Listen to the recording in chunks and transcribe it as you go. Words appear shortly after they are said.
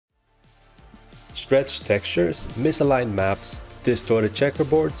Stretched textures, misaligned maps, distorted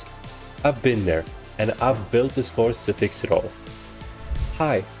checkerboards? I've been there, and I've built this course to fix it all.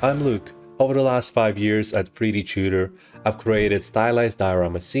 Hi, I'm Luke. Over the last 5 years at 3D Tudor, I've created stylized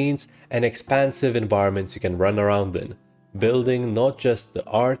diorama scenes and expansive environments you can run around in, building not just the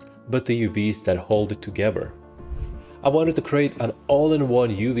art, but the UVs that hold it together. I wanted to create an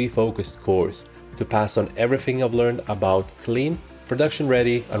all-in-one UV-focused course to pass on everything I've learned about clean,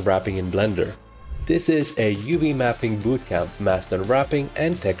 production-ready unwrapping in Blender. This is a UV mapping bootcamp master unwrapping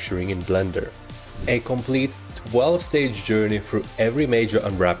and texturing in Blender. A complete 12-stage journey through every major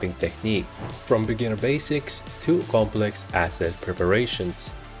unwrapping technique, from beginner basics to complex asset preparations.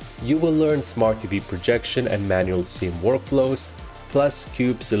 You will learn smart UV projection and manual seam workflows, plus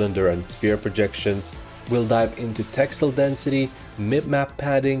cube, cylinder and sphere projections. We'll dive into Texel density, mid-map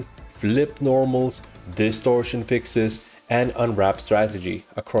padding, flip normals, distortion fixes, and unwrap strategy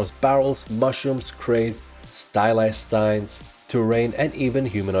across barrels, mushrooms, crates, stylized steins, terrain, and even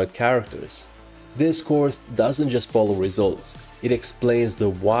humanoid characters. This course doesn't just follow results, it explains the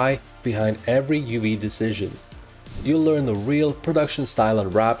why behind every UV decision. You'll learn the real production style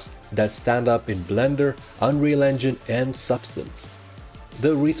unwraps that stand up in Blender, Unreal Engine, and Substance.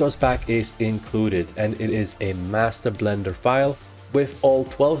 The resource pack is included, and it is a master Blender file with all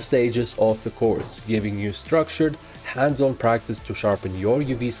 12 stages of the course, giving you structured, hands-on practice to sharpen your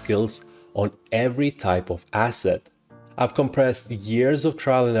UV skills on every type of asset. I've compressed years of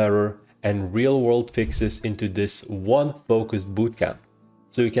trial and error and real-world fixes into this one focused bootcamp,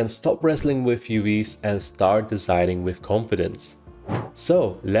 so you can stop wrestling with UVs and start designing with confidence.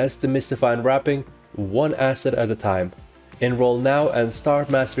 So let's demystify unwrapping one asset at a time. Enroll now and start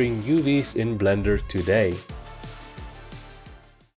mastering UVs in Blender today.